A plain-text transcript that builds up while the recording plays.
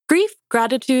Grief,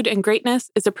 Gratitude, and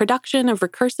Greatness is a production of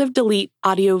Recursive Delete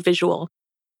Audio Visual.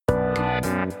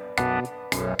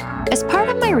 As part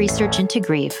of my research into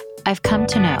grief, I've come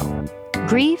to know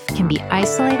grief can be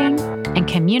isolating and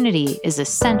community is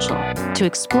essential to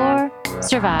explore,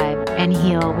 survive, and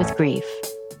heal with grief.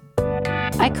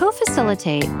 I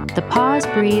co-facilitate the Pause,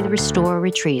 Breathe, Restore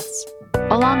retreats,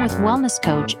 along with wellness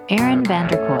coach Erin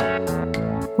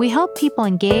Vanderkooi. We help people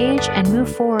engage and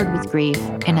move forward with grief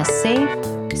in a safe,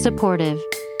 supportive,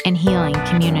 and healing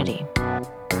community.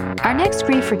 Our next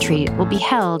grief retreat will be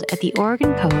held at the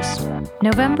Oregon Post,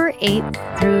 November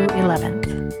 8th through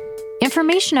 11th.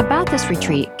 Information about this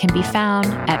retreat can be found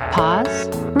at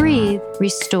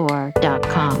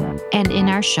pausebreatherestore.com and in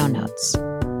our show notes.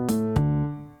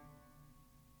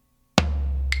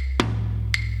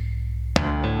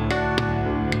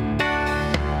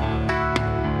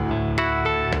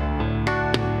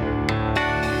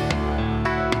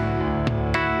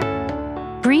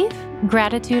 Grief,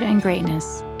 Gratitude, and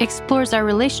Greatness explores our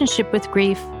relationship with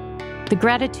grief, the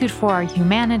gratitude for our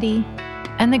humanity,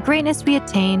 and the greatness we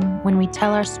attain when we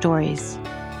tell our stories.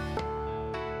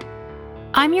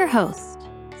 I'm your host,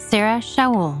 Sarah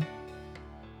Shaul.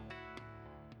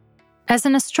 As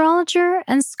an astrologer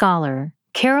and scholar,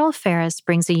 Carol Ferris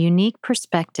brings a unique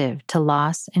perspective to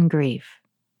loss and grief.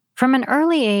 From an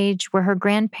early age where her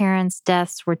grandparents'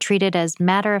 deaths were treated as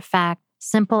matter-of-fact,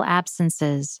 simple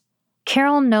absences,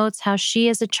 Carol notes how she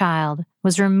as a child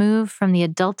was removed from the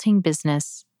adulting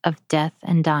business of death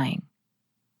and dying.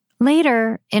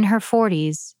 Later, in her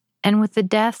 40s, and with the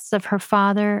deaths of her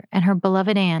father and her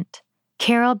beloved aunt,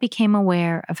 Carol became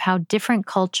aware of how different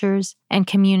cultures and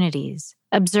communities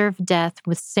observe death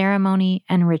with ceremony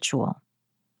and ritual.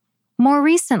 More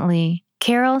recently,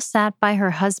 Carol sat by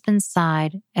her husband's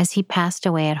side as he passed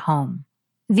away at home.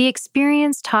 The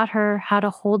experience taught her how to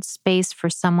hold space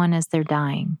for someone as they're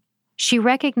dying. She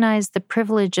recognized the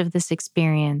privilege of this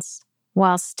experience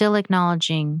while still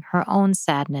acknowledging her own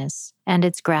sadness and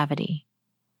its gravity.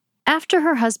 After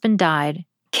her husband died,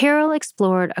 Carol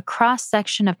explored a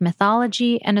cross-section of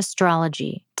mythology and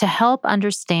astrology to help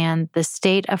understand the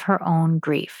state of her own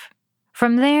grief.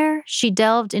 From there, she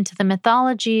delved into the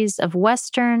mythologies of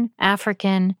Western,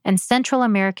 African, and Central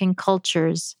American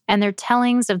cultures and their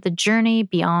tellings of the journey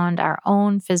beyond our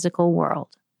own physical world.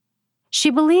 She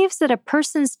believes that a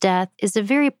person's death is a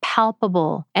very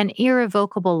palpable and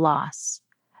irrevocable loss,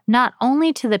 not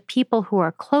only to the people who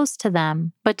are close to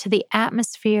them, but to the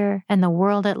atmosphere and the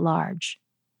world at large.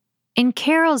 In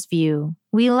Carol's view,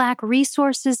 we lack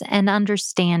resources and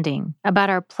understanding about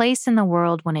our place in the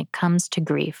world when it comes to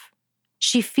grief.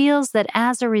 She feels that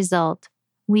as a result,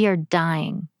 we are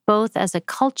dying, both as a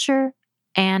culture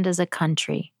and as a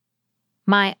country.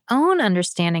 My own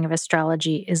understanding of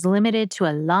astrology is limited to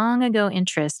a long ago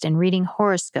interest in reading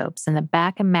horoscopes in the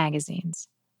back of magazines,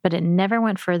 but it never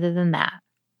went further than that.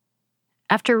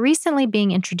 After recently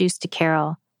being introduced to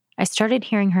Carol, I started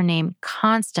hearing her name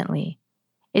constantly.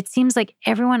 It seems like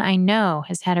everyone I know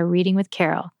has had a reading with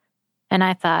Carol, and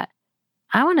I thought,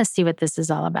 I want to see what this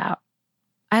is all about.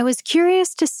 I was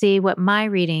curious to see what my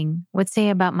reading would say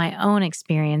about my own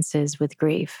experiences with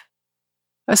grief.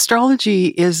 Astrology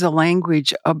is a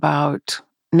language about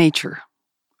nature.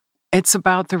 It's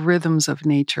about the rhythms of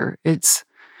nature. It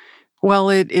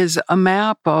is a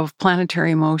map of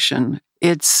planetary motion.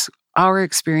 It's our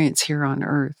experience here on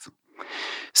Earth.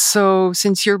 So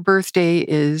since your birthday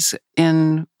is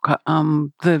in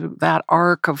that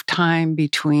arc of time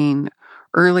between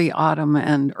early autumn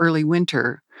and early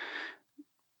winter,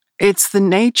 it's the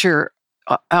nature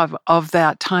of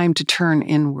that time to turn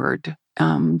inward.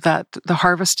 That the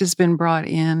harvest has been brought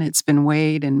in, it's been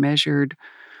weighed and measured,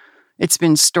 it's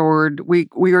been stored. We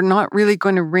are not really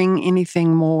going to wring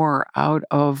anything more out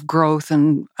of growth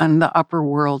and the upper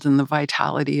world and the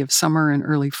vitality of summer and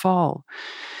early fall.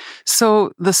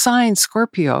 So the sign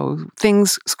Scorpio,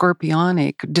 things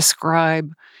scorpionic,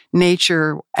 describe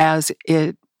nature as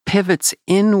it pivots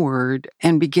inward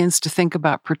and begins to think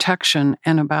about protection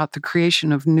and about the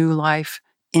creation of new life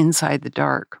inside the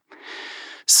dark.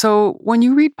 So when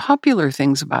you read popular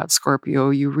things about Scorpio,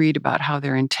 you read about how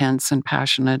they're intense and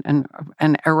passionate and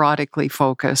erotically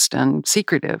focused and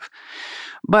secretive.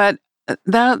 But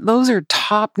those are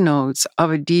top notes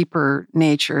of a deeper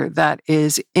nature that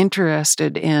is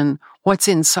interested in what's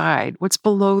inside, what's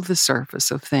below the surface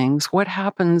of things, what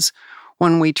happens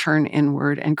when we turn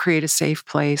inward and create a safe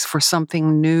place for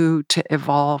something new to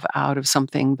evolve out of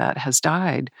something that has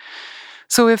died.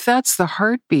 So if that's the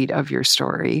heartbeat of your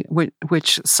story,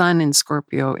 which Sun in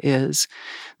Scorpio is,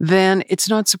 then it's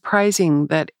not surprising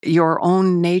that your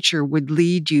own nature would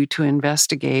lead you to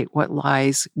investigate what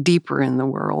lies deeper in the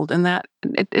world. And that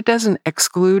it doesn't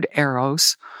exclude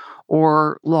Eros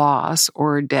or loss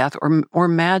or death or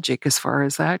magic as far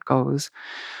as that goes.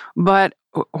 But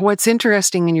what's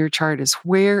interesting in your chart is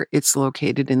where it's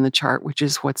located in the chart, which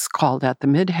is what's called at the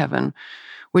midheaven,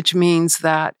 which means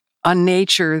that a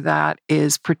nature that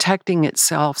is protecting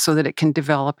itself so that it can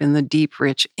develop in the deep,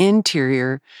 rich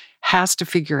interior has to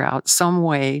figure out some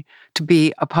way to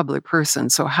be a public person.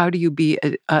 So how do you be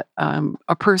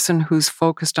a person who's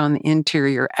focused on the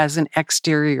interior as an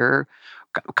exterior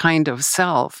kind of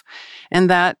self? And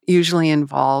that usually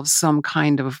involves some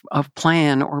kind of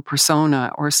plan or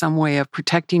persona or some way of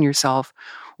protecting yourself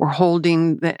or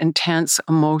holding the intense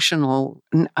emotional,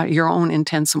 your own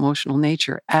intense emotional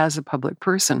nature as a public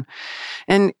person.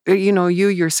 And, you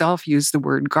yourself use the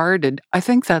word guarded. I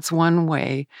think that's one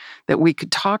way that we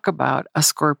could talk about a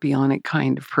scorpionic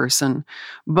kind of person.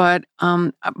 But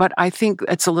I think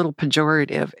it's a little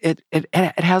pejorative. It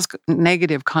has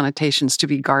negative connotations to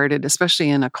be guarded, especially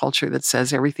in a culture that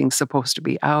says everything's supposed to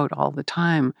be out all the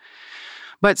time.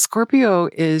 But Scorpio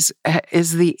is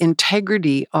the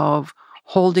integrity of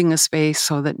holding a space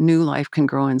so that new life can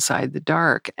grow inside the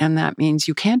dark. And that means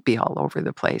you can't be all over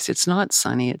the place. It's not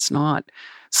sunny. It's not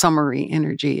summery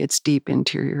energy. It's deep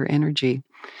interior energy.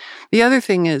 The other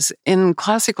thing is, in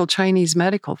classical Chinese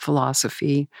medical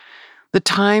philosophy, the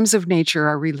times of nature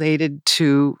are related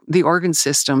to the organ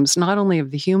systems, not only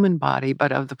of the human body,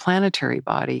 but of the planetary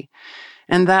body.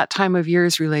 And that time of year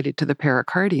is related to the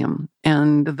pericardium.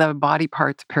 And the body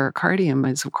part, the pericardium,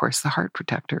 is, of course, the heart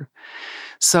protector.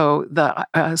 So the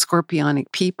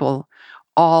scorpionic people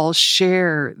all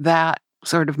share that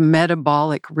sort of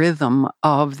metabolic rhythm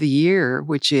of the year,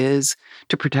 which is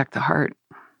to protect the heart.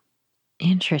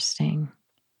 Interesting.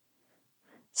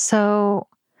 So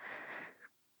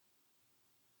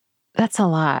that's a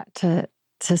lot to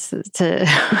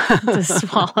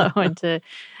swallow and to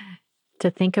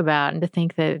think about, and to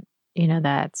think that,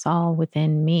 that's all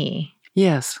within me.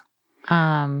 Yes.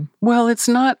 Well, it's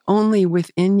not only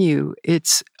within you.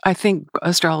 I think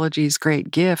astrology's great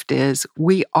gift is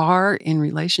we are in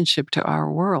relationship to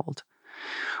our world.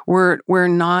 We're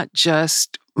not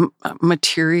just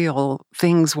material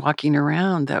things walking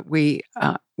around, that we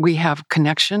have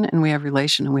connection and we have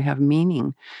relation and we have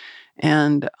meaning.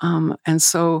 And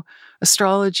so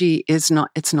astrology it's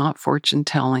not fortune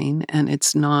telling, and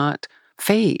it's not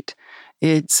fate.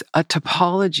 It's a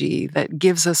topology that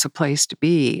gives us a place to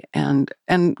be. And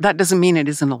that doesn't mean it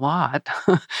isn't a lot.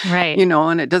 Right.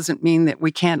 And it doesn't mean that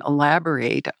we can't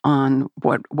elaborate on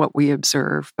what we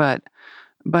observe, but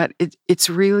it's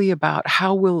really about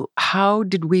how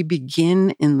did we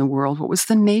begin in the world? What was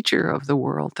the nature of the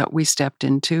world that we stepped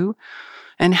into?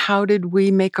 And how did we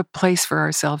make a place for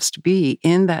ourselves to be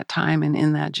in that time and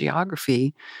in that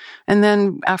geography? And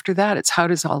then after that, it's how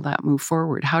does all that move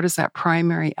forward? How does that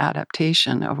primary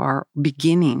adaptation of our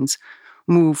beginnings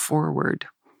move forward?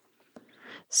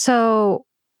 So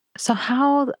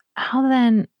how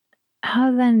then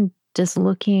does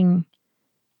looking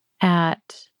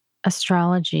at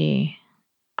astrology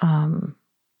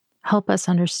help us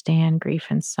understand grief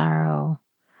and sorrow?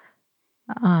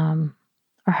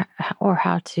 Or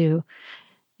how to,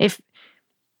 if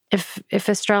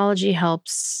astrology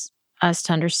helps us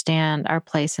to understand our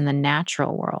place in the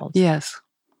natural world. Yes.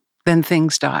 Then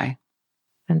things die.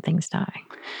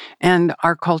 And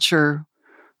our culture,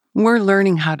 we're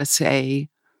learning how to say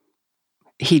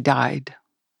he died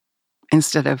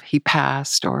instead of he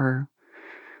passed or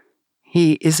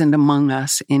he isn't among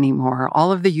us anymore.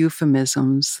 All of the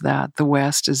euphemisms that the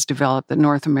West has developed, that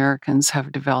North Americans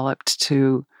have developed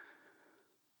to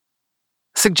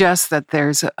suggest that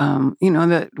there's,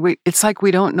 it's like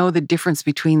we don't know the difference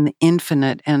between the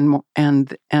infinite and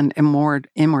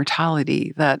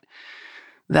immortality. That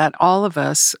all of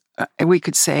us, we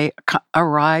could say,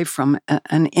 arrive from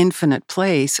an infinite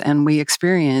place, and we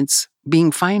experience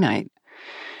being finite.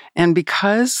 And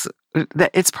because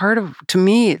it's part of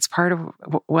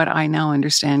what I now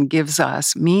understand gives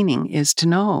us meaning, is to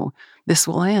know this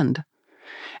will end.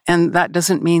 And that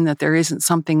doesn't mean that there isn't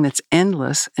something that's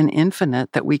endless and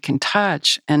infinite that we can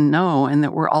touch and know, and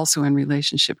that we're also in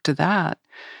relationship to that,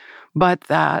 but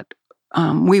that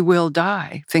we will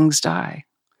die, things die.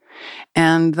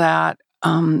 And that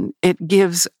it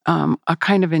gives a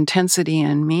kind of intensity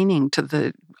and meaning to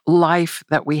the life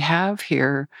that we have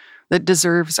here that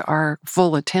deserves our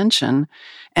full attention,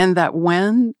 and that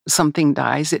when something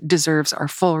dies, it deserves our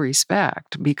full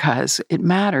respect because it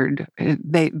mattered.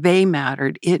 They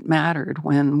mattered. It mattered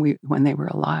when they were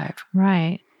alive.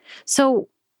 Right. So,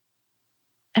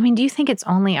 I mean, do you think it's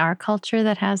only our culture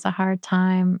that has a hard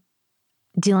time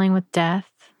dealing with death?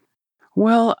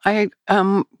 Well, I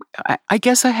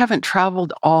guess I haven't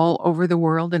traveled all over the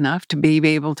world enough to be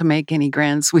able to make any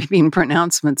grand sweeping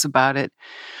pronouncements about it.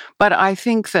 But I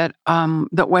think that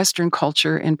that Western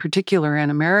culture, in particular, and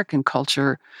American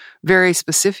culture, very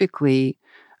specifically,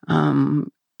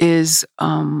 is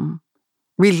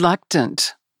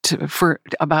reluctant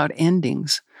about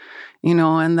endings.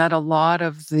 And that a lot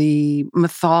of the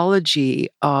mythology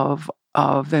of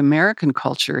the American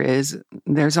culture is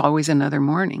there's always another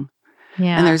morning.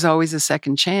 Yeah. And there's always a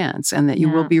second chance, and that you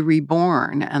will be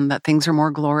reborn, and that things are more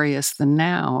glorious than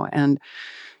now. And,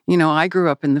 I grew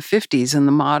up in the 50s,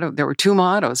 and there were two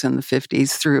mottos in the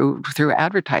 50s through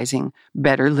advertising: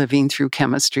 better living through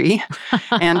chemistry,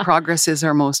 and progress is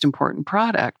our most important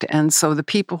product. And so the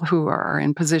people who are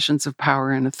in positions of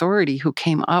power and authority who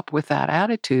came up with that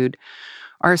attitude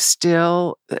are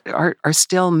still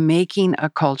making a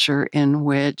culture in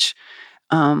which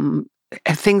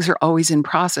things are always in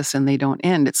process and they don't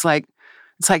end. It's like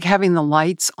having the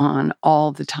lights on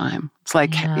all the time. It's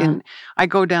like I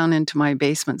go down into my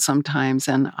basement sometimes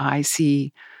and I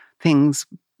see things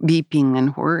beeping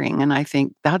and whirring, and I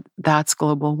think that's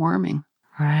global warming.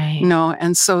 Right.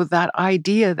 And so that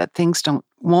idea that things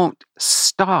won't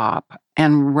stop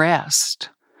and rest,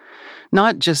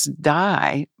 not just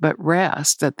die, but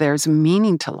rest, that there's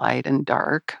meaning to light and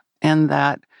dark, and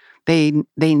that they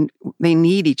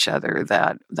need each other,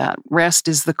 that rest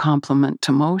is the complement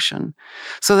to motion.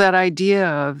 So that idea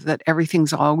of that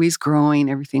everything's always growing,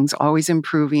 everything's always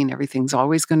improving, everything's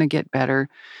always going to get better,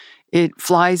 it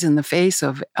flies in the face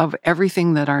of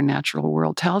everything that our natural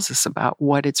world tells us about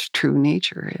what its true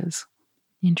nature is.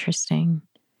 Interesting.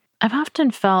 I've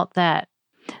often felt that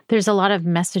there's a lot of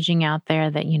messaging out there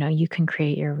that, you can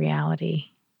create your reality.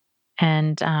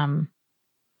 And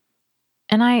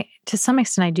I, to some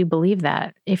extent, I do believe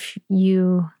that if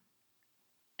you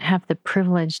have the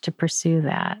privilege to pursue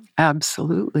that.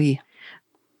 Absolutely.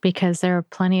 Because there are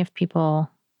plenty of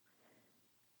people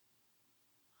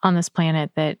on this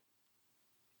planet that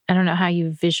I don't know how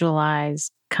you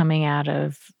visualize coming out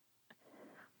of,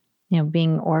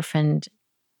 being orphaned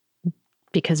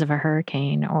because of a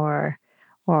hurricane or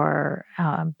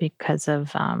because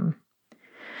of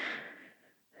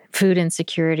food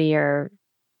insecurity or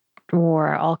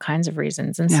war, all kinds of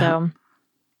reasons. And so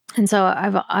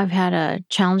I've had a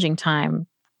challenging time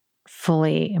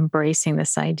fully embracing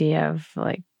this idea of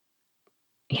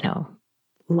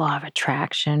law of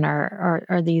attraction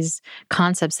or these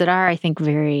concepts that are, I think,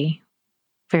 very,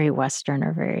 very Western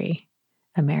or very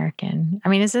American. I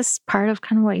mean, is this part of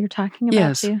kind of what you're talking about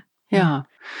yes. too? Yeah.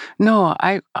 No,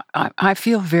 I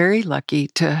feel very lucky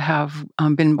to have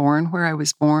been born where I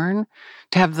was born,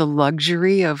 to have the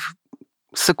luxury of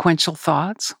sequential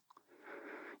thoughts.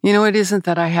 It isn't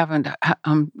that I haven't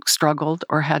struggled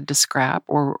or had to scrap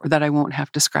or that I won't have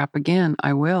to scrap again.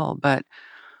 I will, but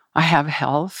I have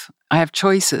health. I have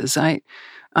choices. I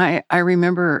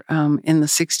remember in the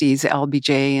 60s,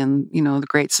 LBJ and, the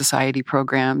Great Society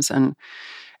programs.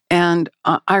 And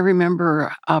I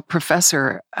remember a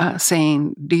professor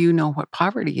saying, do you know what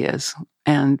poverty is?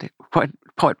 And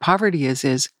what poverty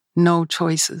is no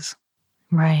choices.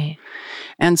 Right.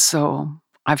 And so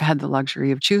I've had the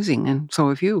luxury of choosing, and so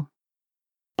have you.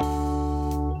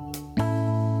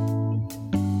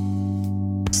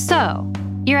 So,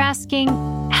 you're asking,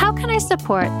 how can I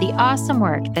support the awesome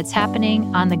work that's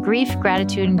happening on the Grief,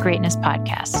 Gratitude, and Greatness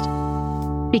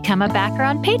podcast? Become a backer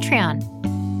on Patreon.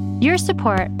 Your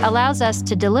support allows us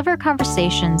to deliver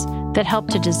conversations that help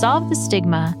to dissolve the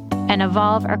stigma and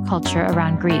evolve our culture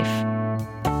around grief.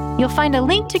 You'll find a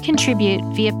link to contribute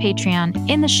via Patreon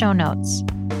in the show notes.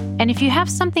 And if you have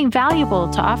something valuable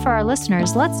to offer our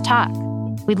listeners, let's talk.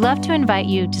 We'd love to invite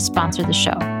you to sponsor the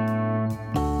show.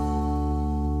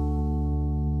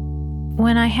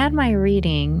 When I had my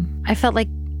reading, I felt like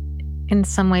in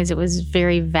some ways it was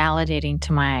very validating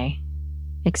to my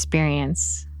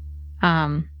experience,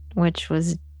 which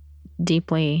was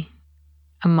deeply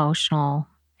emotional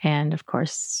and, of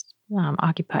course,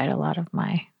 occupied a lot of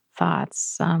my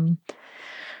thoughts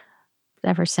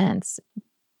ever since.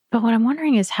 But what I'm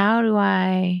wondering is how do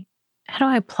I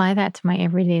apply that to my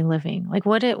everyday living? Like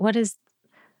why do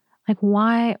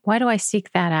I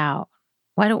seek that out?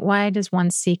 Why does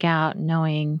one seek out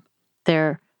knowing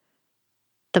they're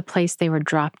the place they were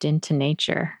dropped into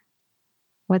nature?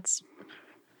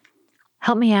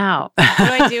 Help me out. What do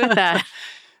I do with that?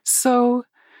 So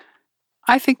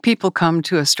I think people come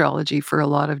to astrology for a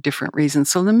lot of different reasons.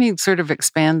 So let me sort of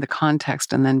expand the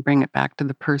context and then bring it back to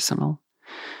the personal.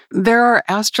 There are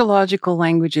astrological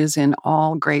languages in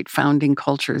all great founding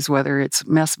cultures, whether it's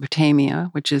Mesopotamia,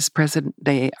 which is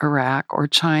present-day Iraq, or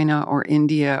China, or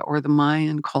India, or the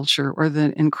Mayan culture, or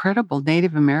the incredible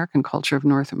Native American culture of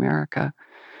North America.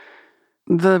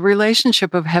 The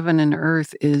relationship of heaven and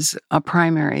earth is a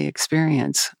primary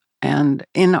experience and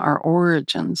in our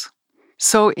origins.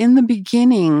 So in the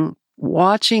beginning,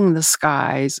 watching the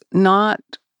skies, not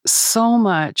so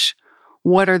much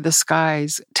what are the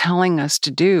skies telling us to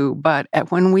do, but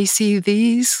when we see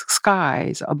these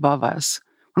skies above us,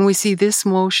 when we see this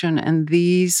motion and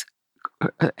these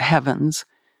heavens,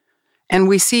 and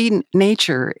we see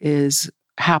nature is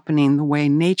happening the way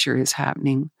nature is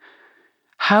happening,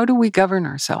 how do we govern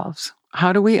ourselves?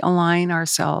 How do we align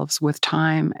ourselves with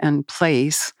time and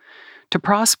place to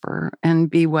prosper and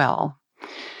be well?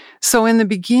 So in the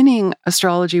beginning,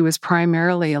 astrology was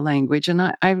primarily a language,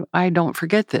 and I don't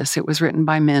forget this. It was written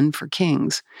by men for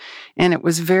kings, and it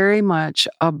was very much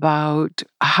about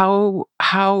how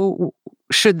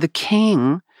should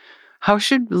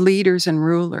leaders and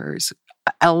rulers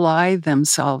ally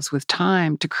themselves with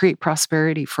time to create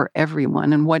prosperity for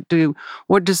everyone, and what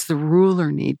does the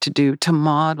ruler need to do to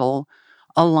model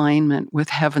alignment with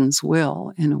heaven's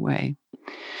will in a way.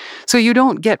 So you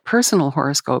don't get personal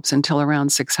horoscopes until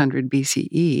around 600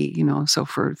 BCE, so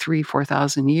for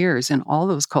 4,000 years in all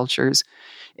those cultures,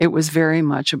 it was very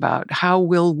much about how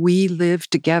will we live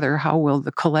together, how will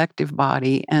the collective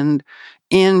body, and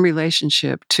in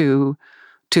relationship to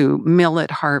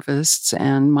millet harvests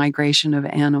and migration of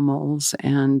animals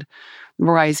and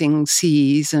rising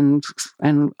seas and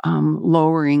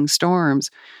lowering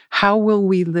storms, how will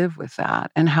we live with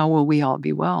that, and how will we all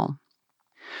be well?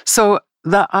 So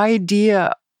the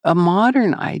idea, a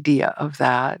modern idea of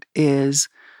that is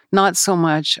not so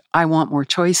much, I want more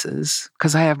choices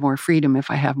because I have more freedom if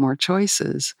I have more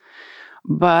choices,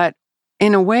 but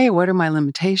in a way, what are my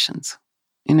limitations?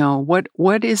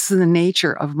 What is the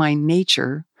nature of my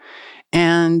nature,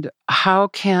 and how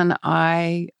can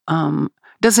I,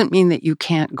 doesn't mean that you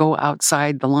can't go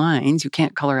outside the lines. You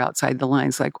can't color outside the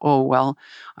lines like, oh, well,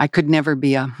 I could never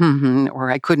be a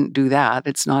or I couldn't do that.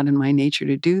 It's not in my nature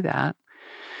to do that.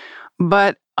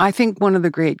 But I think one of the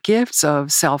great gifts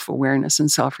of self-awareness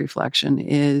and self-reflection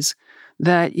is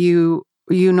that you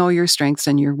know your strengths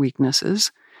and your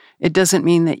weaknesses. It doesn't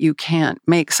mean that you can't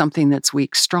make something that's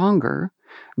weak stronger,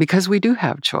 because we do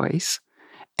have choice.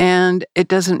 And it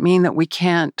doesn't mean that we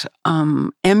can't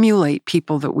emulate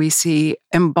people that we see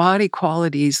embody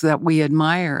qualities that we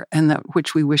admire and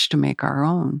which we wish to make our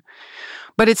own.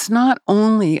 But it's not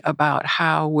only about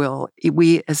how will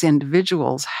we as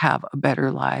individuals have a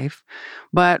better life,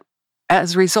 but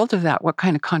as a result of that, what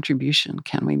kind of contribution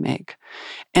can we make?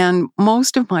 And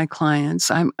most of my clients,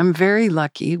 I'm very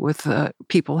lucky with the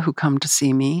people who come to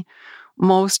see me.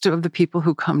 Most of the people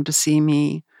who come to see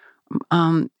me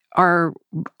are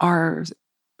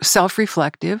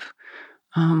self-reflective,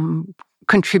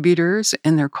 contributors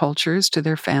in their cultures to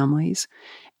their families,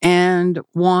 and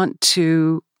want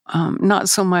to not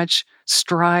so much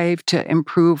strive to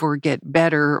improve or get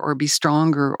better or be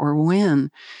stronger or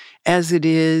win, as it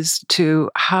is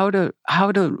to how to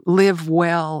live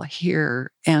well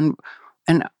here, and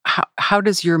how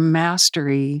does your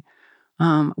mastery,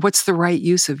 what's the right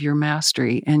use of your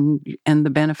mastery and the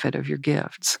benefit of your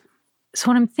gifts. So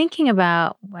what I'm thinking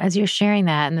about as you're sharing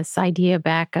that, and this idea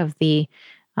back of the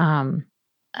of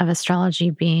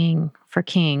astrology being for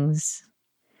kings,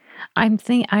 I'm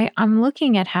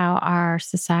looking at how our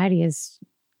society is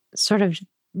sort of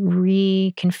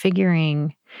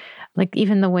reconfiguring, like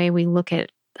even the way we look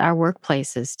at our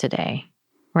workplaces today,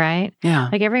 right? Yeah.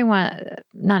 Like everyone,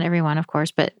 not everyone, of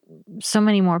course, but so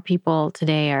many more people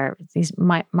today are these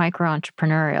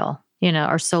micro-entrepreneurial,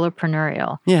 or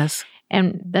soloprenurial. Yes.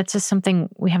 And that's just something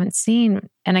we haven't seen.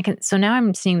 And so now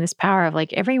I'm seeing this power of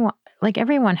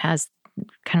everyone has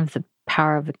kind of the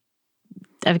power of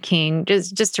a king,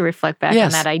 just to reflect back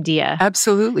on that idea.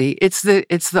 Absolutely. It's the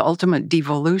ultimate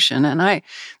devolution. And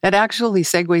that actually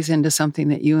segues into something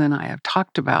that you and I have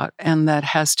talked about, and that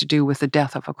has to do with the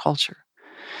death of a culture.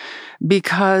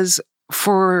 Because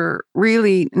for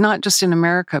really, not just in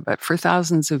America, but for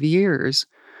thousands of years,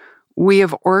 we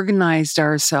have organized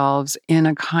ourselves in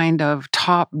a kind of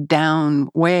top-down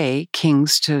way,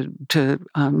 kings to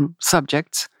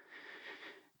subjects.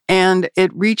 And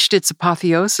it reached its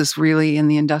apotheosis really in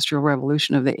the Industrial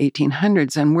Revolution of the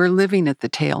 1800s, and we're living at the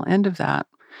tail end of that.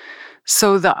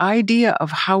 So the idea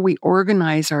of how we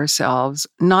organize ourselves,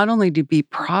 not only to be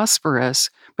prosperous,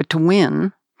 but to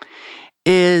win,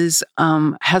 is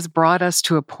has brought us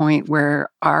to a point where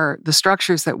the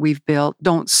structures that we've built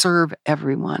don't serve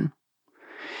everyone.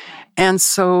 And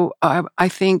so I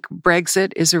think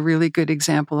Brexit is a really good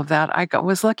example of that. I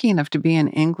was lucky enough to be in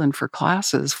England for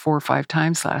classes 4 or 5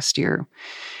 times last year.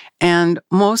 And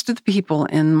most of the people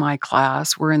in my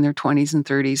class were in their 20s and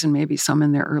 30s and maybe some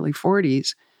in their early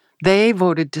 40s. They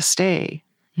voted to stay.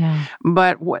 Yeah.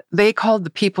 But what they called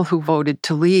the people who voted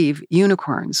to leave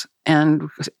unicorns. And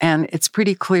it's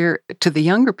pretty clear to the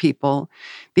younger people,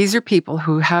 these are people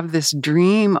who have this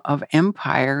dream of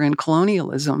empire and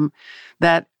colonialism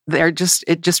that it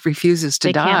just refuses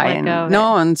to die. Can't let go of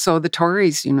No, it. and so the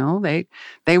Tories,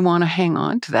 they want to hang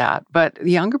on to that. But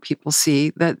the younger people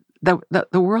see that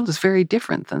the world is very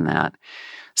different than that.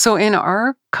 So in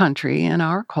our country, in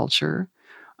our culture,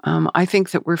 I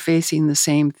think that we're facing the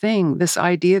same thing. This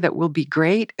idea that we'll be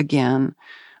great again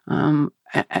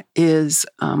is,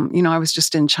 I was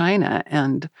just in China,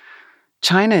 and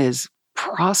China is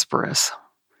prosperous.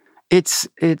 It's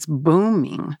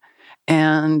booming.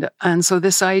 And so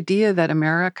this idea that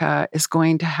America is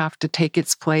going to have to take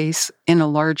its place in a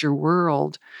larger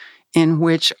world in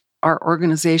which our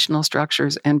organizational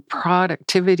structures and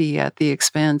productivity at the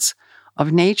expense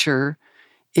of nature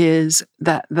is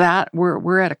that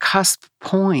we're at a cusp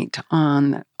point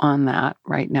on that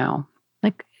right now.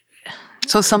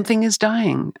 So something is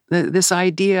dying. This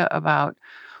idea about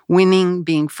winning,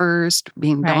 being first,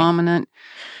 being Right. dominant,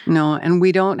 and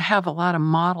we don't have a lot of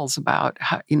models about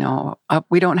how,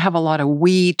 we don't have a lot of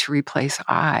we to replace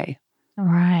I.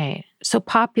 Right. So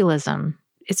populism,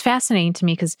 it's fascinating to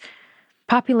me because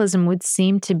populism would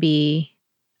seem to be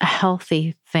a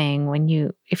healthy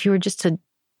thing if you were just to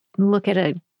look at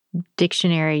a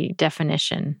dictionary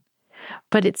definition.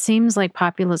 But it seems like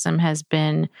populism has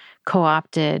been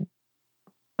co-opted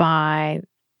by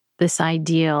this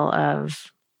ideal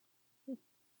of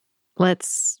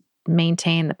let's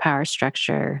maintain the power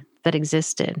structure that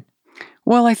existed.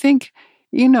 Well, I think,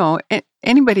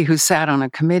 anybody who's sat on a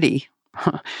committee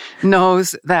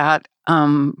knows that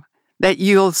that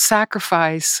you'll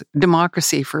sacrifice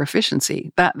democracy for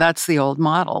efficiency. That's the old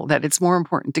model, that it's more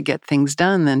important to get things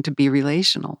done than to be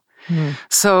relational. Mm.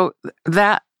 So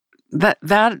that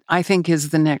I think is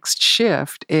the next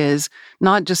shift, is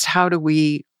not just how do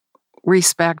we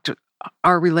respect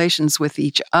our relations with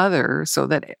each other so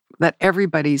that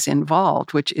everybody's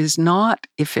involved, which is not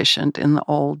efficient in the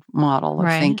old model of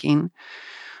Right. thinking,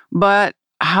 but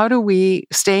how do we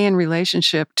stay in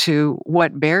relationship to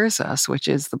what bears us, which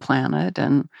is the planet,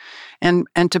 and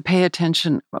to pay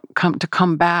attention, to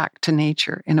come back to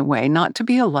nature in a way, not to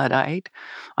be a Luddite.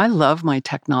 I love my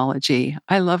technology.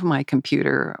 I love my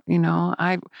computer.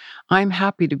 I'm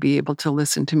happy to be able to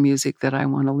listen to music that I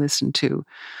want to listen to.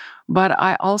 But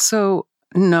I also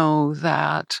know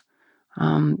that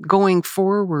going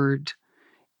forward,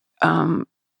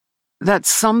 that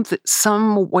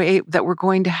some way that we're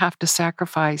going to have to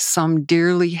sacrifice some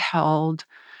dearly held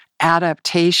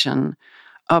adaptation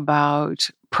about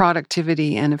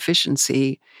productivity and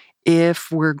efficiency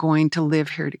if we're going to live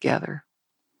here together.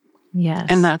 Yes.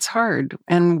 And that's hard.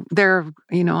 And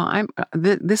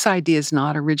this idea is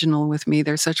not original with me.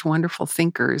 There's such wonderful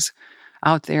thinkers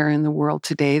out there in the world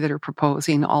today that are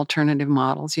proposing alternative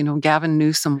models. Gavin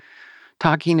Newsom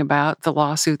talking about the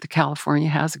lawsuit that California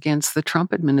has against the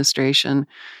Trump administration,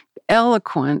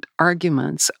 eloquent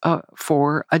arguments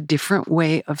for a different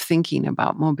way of thinking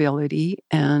about mobility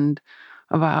and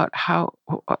about how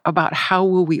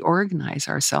will we organize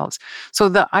ourselves. So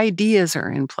the ideas are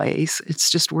in place.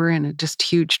 It's just we're in a just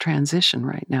huge transition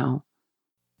right now.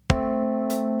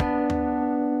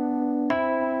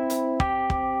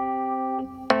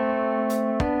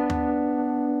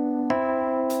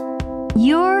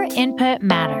 Your input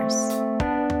matters.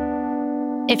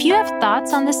 If you have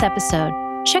thoughts on this episode,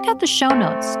 check out the show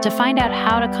notes to find out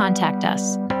how to contact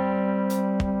us.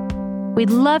 We'd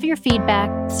love your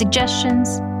feedback,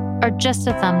 suggestions, or just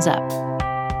a thumbs up.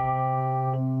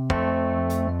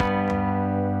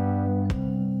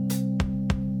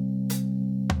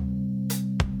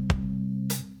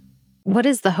 What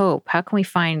is the hope? How can we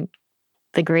find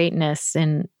the greatness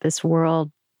in this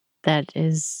world that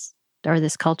is, or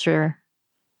this culture,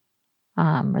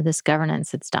 or this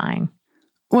governance that's dying?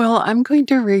 Well, I'm going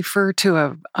to refer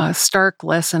to a stark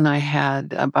lesson I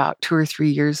had about 2 or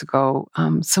 3 years ago.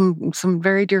 Some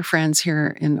very dear friends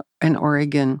here in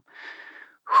Oregon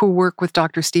who work with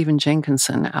Dr. Stephen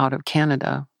Jenkinson out of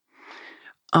Canada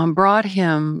brought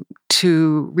him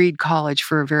to Reed College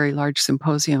for a very large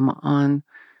symposium on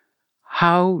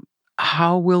how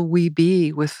how will we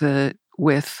be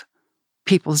with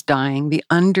people's dying, the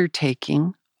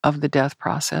undertaking of the death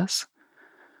process,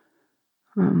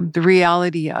 the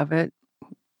reality of it,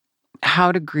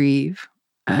 how to grieve,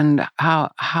 and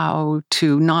how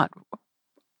to not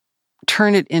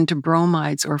turn it into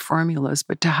bromides or formulas,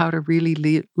 but to how to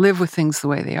really live with things the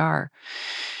way they are.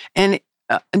 And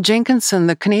Jenkinson,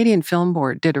 the Canadian Film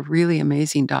Board, did a really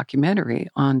amazing documentary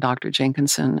on Dr.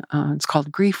 Jenkinson. It's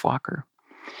called Grief Walker.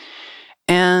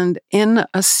 And in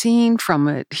a scene from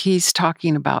it, he's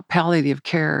talking about palliative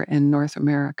care in North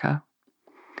America.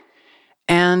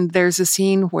 And there's a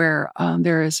scene where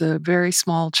there is a very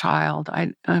small child,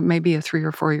 maybe a 3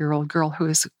 or 4 year old girl who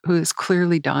is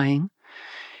clearly dying,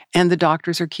 and the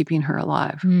doctors are keeping her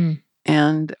alive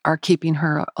and are keeping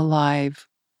her alive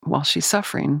while she's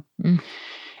suffering.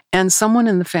 And someone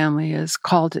in the family has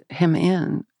called him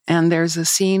in, and there's a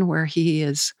scene where he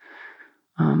is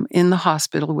in the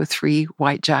hospital with 3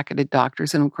 white-jacketed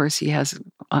doctors, and of course he has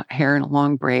hair in a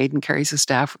long braid and carries a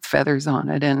staff with feathers on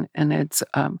it, and it's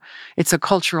a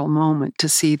cultural moment to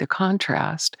see the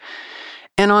contrast.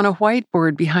 And on a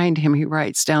whiteboard behind him, he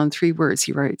writes down 3 words.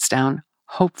 He writes down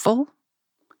hopeful,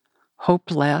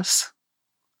 hopeless,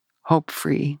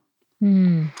 hope-free.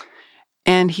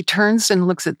 And he turns and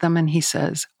looks at them and he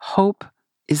says, hope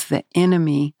is the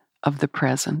enemy of the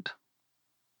present.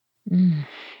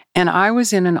 And I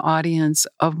was in an audience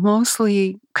of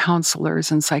mostly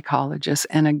counselors and psychologists,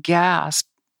 and a gasp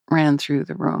ran through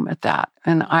the room at that.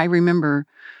 And I remember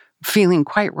feeling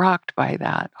quite rocked by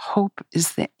that. Hope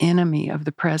is the enemy of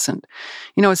the present.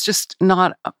 You know, it's just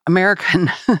not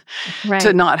American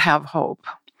to not have hope.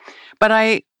 But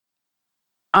I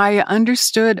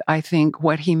understood, I think,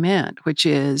 what he meant, which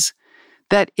is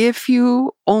that if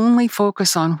you only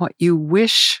focus on what you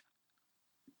wish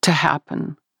to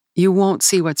happen, you won't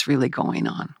see what's really going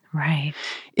on. Right.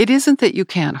 It isn't that you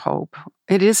can't hope.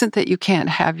 It isn't that you can't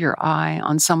have your eye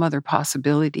on some other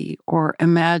possibility or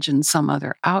imagine some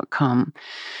other outcome.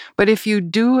 But if you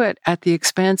do it at the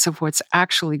expense of what's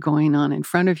actually going on in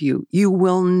front of you, you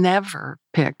will never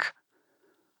pick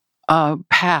a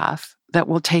path that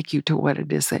will take you to what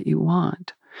it is that you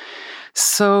want.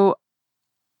 So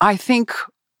I think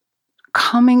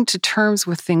coming to terms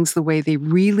with things the way they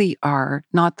really are,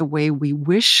 not the way we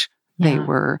wish they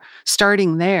were,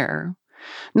 starting there,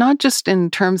 not just in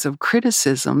terms of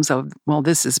criticisms of, well,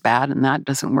 this is bad and that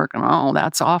doesn't work and oh,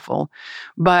 that's awful,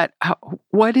 but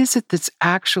what is it that's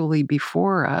actually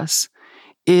before us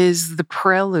is the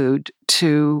prelude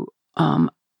to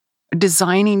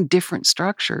designing different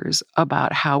structures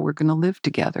about how we're going to live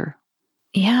together.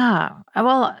 Yeah.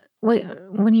 Well,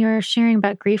 when you were sharing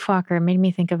about Grief Walker, it made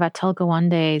me think of Atul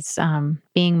Gawande's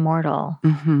Being Mortal.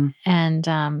 And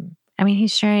I mean,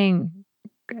 he's sharing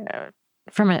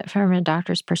from a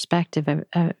doctor's perspective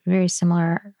a very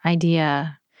similar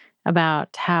idea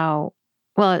about how,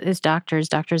 well, as doctors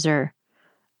are,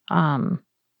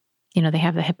 they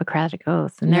have the Hippocratic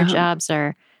Oath, and their jobs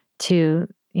are to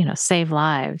save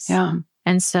lives. Yeah.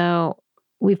 And so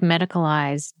we've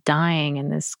medicalized dying in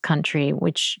this country,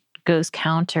 which goes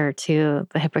counter to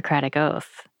the Hippocratic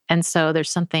Oath. And so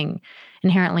there's something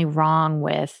inherently wrong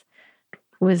with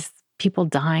people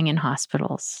dying in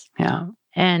hospitals. Yeah.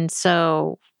 And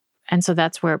so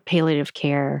that's where palliative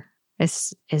care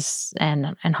is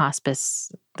and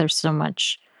hospice. There's so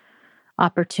much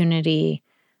opportunity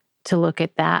to look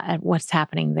at that, at what's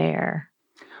happening there.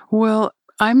 Well,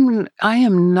 I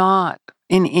am not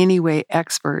in any way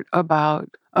expert about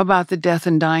the death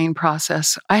and dying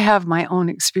process. I have my own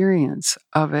experience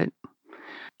of it.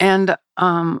 And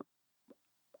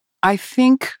I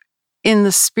think in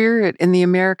the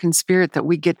American spirit, that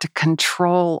we get to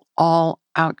control all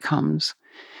outcomes,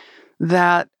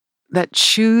 that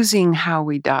choosing how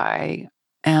we die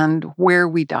and where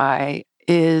we die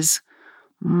is,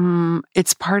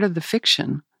 it's part of the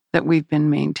fiction that we've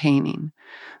been maintaining.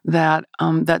 That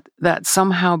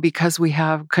somehow, because we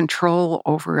have control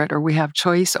over it or we have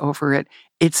choice over it,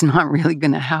 it's not really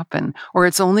going to happen, or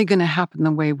it's only going to happen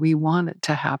the way we want it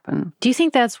to happen. Do you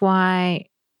think that's why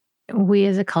we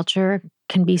as a culture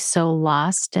can be so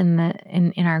lost in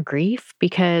our grief?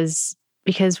 Because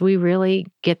we really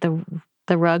get the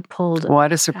rug pulled.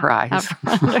 What a surprise.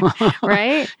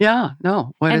 Right? Yeah,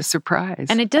 no, what a surprise.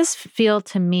 And it does feel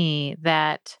to me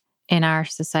that in our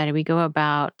society, we go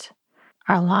about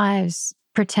our lives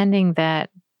pretending that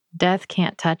death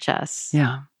can't touch us.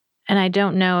 Yeah. And I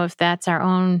don't know if that's our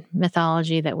own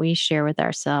mythology that we share with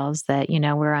ourselves, that,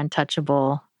 we're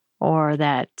untouchable, or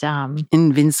that...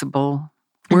 invincible.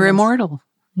 We're immortal.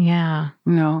 Yeah.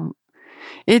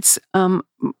 It's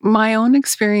my own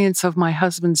experience of my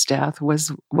husband's death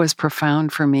was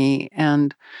profound for me,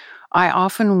 and I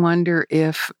often wonder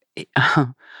if,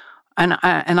 and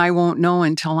I won't know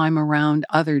until I'm around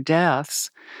other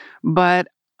deaths, but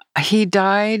he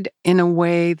died in a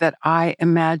way that I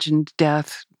imagined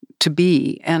death to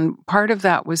be, and part of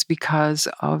that was because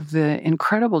of the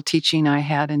incredible teaching I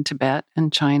had in Tibet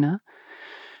and China,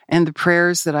 and the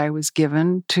prayers that I was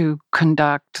given to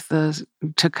conduct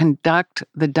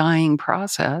the dying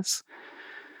process.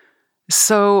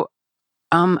 So,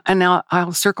 and now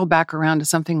I'll circle back around to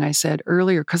something I said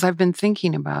earlier, because I've been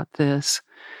thinking about this.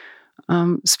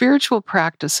 Spiritual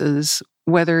practices,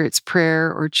 whether it's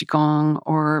prayer or qigong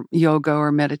or yoga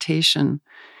or meditation,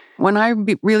 when I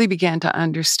really began to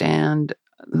understand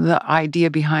the idea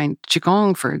behind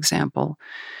qigong, for example,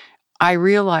 I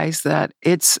realized that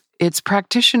its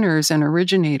practitioners and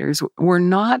originators were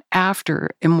not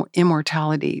after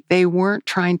immortality. They weren't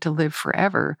trying to live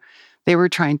forever. They were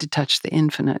trying to touch the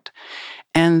infinite.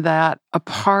 And that a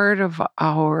part of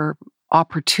our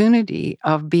opportunity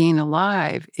of being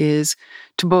alive is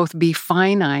to both be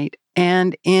finite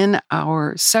and in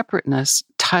our separateness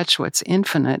touch what's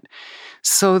infinite.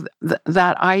 So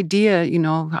that idea,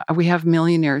 we have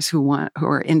millionaires who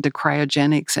are into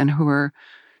cryogenics and who are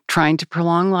trying to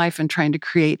prolong life and trying to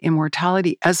create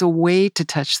immortality as a way to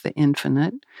touch the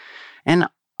infinite. And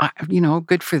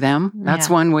good for them. That's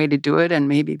one way to do it, and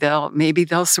maybe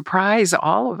they'll surprise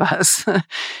all of us,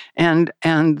 and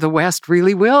the West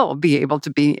really will be able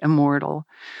to be immortal.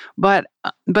 But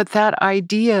that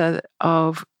idea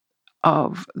of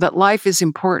that life is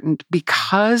important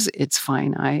because it's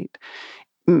finite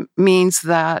means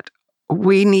that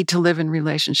we need to live in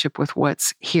relationship with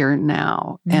what's here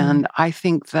now. And I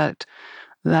think that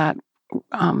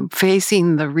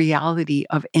facing the reality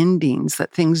of endings,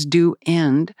 that things do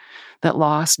end, that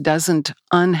loss doesn't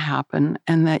unhappen,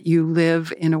 and that you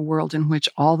live in a world in which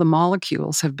all the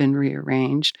molecules have been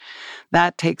rearranged,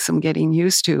 that takes some getting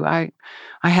used to. I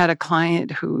had a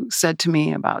client who said to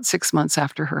me about 6 months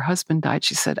after her husband died,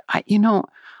 she said,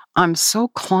 I'm so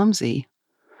clumsy.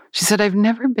 She said, I've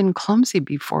never been clumsy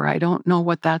before. I don't know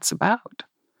what that's about.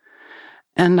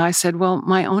 And I said, well,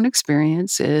 my own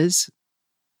experience is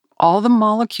all the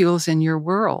molecules in your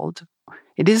world,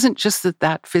 it isn't just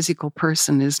that physical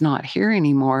person is not here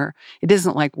anymore. It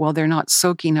isn't like, well, they're not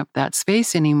soaking up that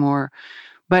space anymore.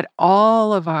 But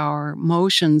all of our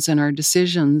motions and our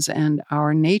decisions and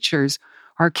our natures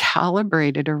are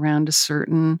calibrated around a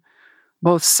certain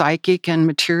both psychic and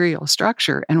material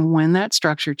structure. And when that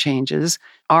structure changes,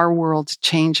 our world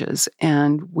changes,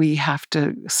 and we have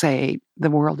to say the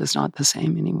world is not the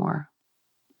same anymore.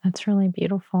 That's really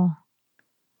beautiful.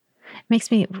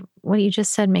 What you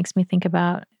just said makes me think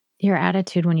about your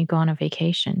attitude when you go on a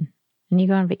vacation. When you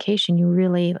go on vacation, you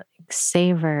really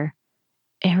savor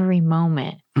every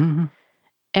moment. Mm-hmm.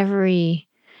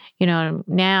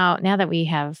 Now that we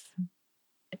have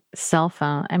cell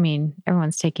phone,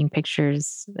 everyone's taking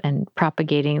pictures and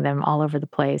propagating them all over the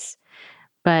place.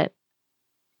 But,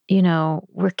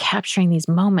 we're capturing these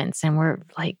moments and we're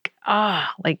like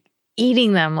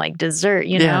eating them like dessert,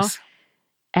 Yes.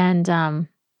 And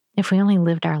if we only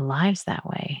lived our lives that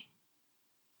way.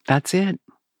 That's it.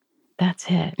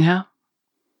 Yeah.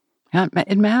 Yeah,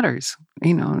 it matters.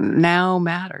 Now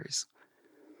matters.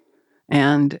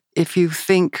 And if you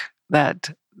think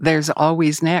that there's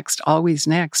always next, always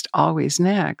next, always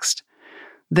next,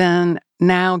 then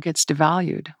now gets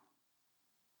devalued.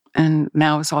 And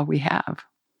now is all we have.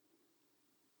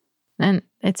 And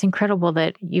it's incredible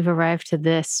that you've arrived to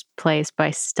this place by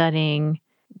studying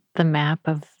the map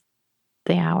of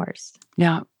the hours.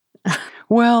 Yeah.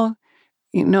 Well,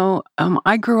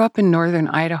 I grew up in northern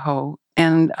Idaho,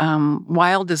 and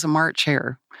wild as a March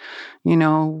hare. I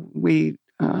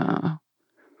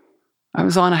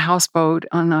was on a houseboat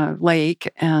on a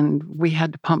lake, and we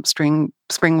had to pump spring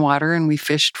water, and we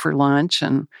fished for lunch,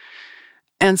 and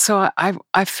so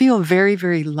I feel very,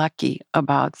 very lucky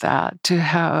about that, to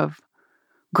have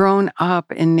grown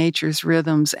up in nature's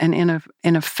rhythms and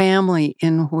in a family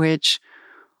in which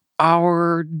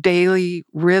our daily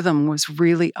rhythm was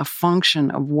really a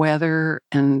function of weather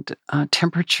and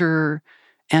temperature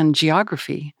and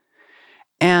geography.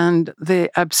 And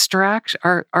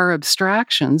our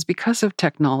abstractions, because of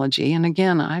technology, and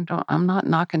again, I'm not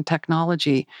knocking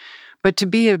technology, but to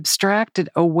be abstracted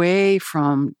away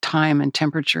from time and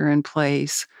temperature and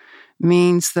place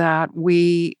means that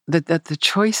that the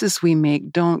choices we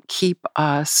make don't keep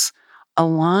us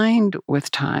aligned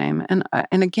with time.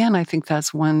 And again, I think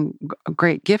that's one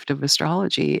great gift of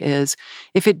astrology is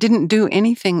if it didn't do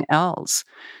anything else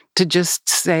to just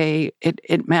say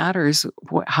it matters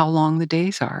how long the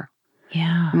days are.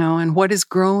 Yeah. And what is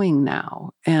growing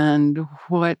now, and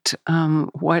what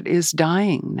is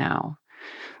dying now.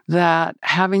 That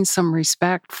having some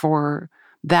respect for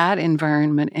that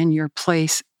environment and your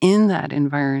place in that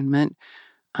environment,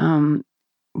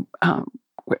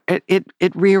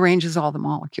 it rearranges all the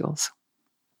molecules.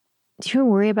 Do you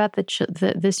worry about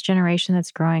this generation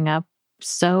that's growing up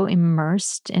so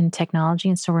immersed in technology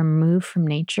and so removed from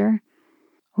nature?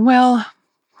 Well,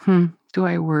 do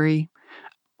I worry?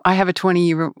 I have a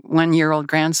 21-year-old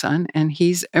grandson, and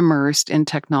he's immersed in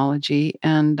technology,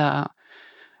 but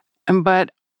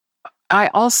I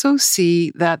also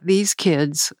see that these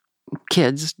kids,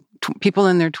 people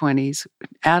in their 20s,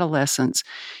 adolescents,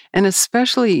 and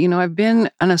especially, I've been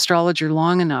an astrologer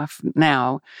long enough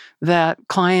now that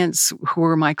clients who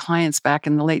were my clients back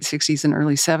in the late 60s and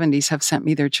early 70s have sent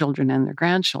me their children and their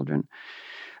grandchildren.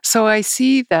 So I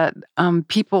see that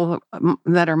people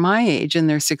that are my age in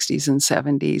their 60s and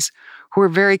 70s who are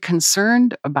very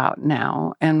concerned about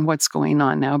now and what's going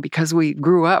on now, because we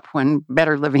grew up when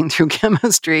better living through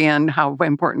chemistry and how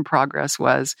important progress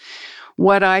was.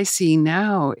 What I see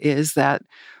now is that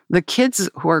the kids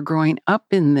who are growing up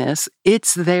in this,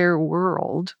 it's their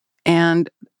world, and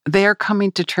they're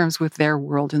coming to terms with their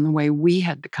world in the way we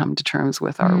had to come to terms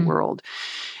with our world.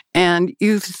 And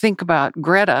you think about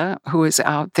Greta, who is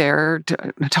out there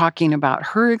talking about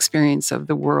her experience of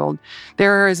the world.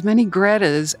 There are as many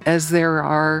Gretas as there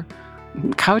are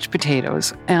couch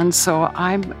potatoes. And so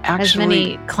I'm actually... As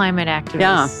many climate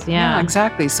activists. Yeah,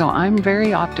 exactly. So I'm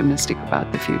very optimistic about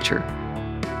the future.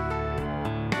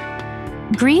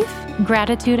 Grief,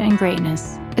 Gratitude, and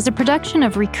Greatness is a production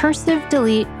of Recursive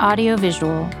Delete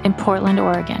Audiovisual in Portland,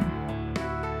 Oregon.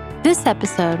 This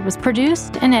episode was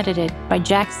produced and edited by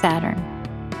Jack Saturn.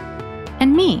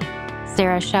 And me,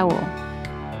 Sarah Shaul.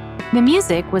 The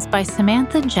music was by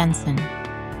Samantha Jensen.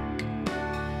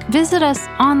 Visit us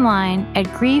online at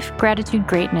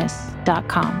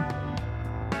griefgratitudegreatness.com.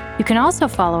 You can also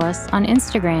follow us on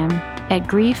Instagram at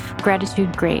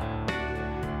griefgratitudegreat.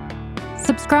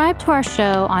 Subscribe to our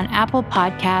show on Apple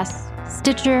Podcasts,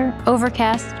 Stitcher,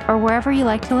 Overcast, or wherever you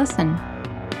like to listen.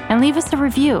 And leave us a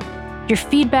review. Your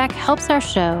feedback helps our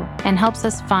show and helps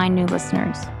us find new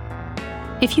listeners.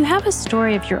 If you have a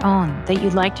story of your own that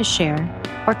you'd like to share,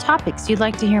 or topics you'd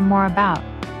like to hear more about,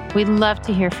 we'd love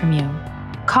to hear from you.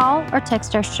 Call or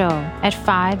text our show at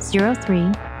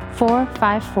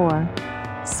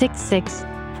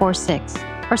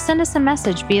 503-454-6646, or send us a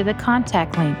message via the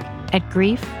contact link at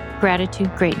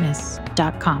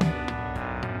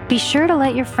griefgratitudegreatness.com. Be sure to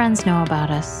let your friends know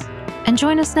about us, and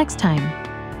join us next time.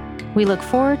 We look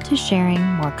forward to sharing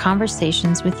more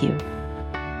conversations with you.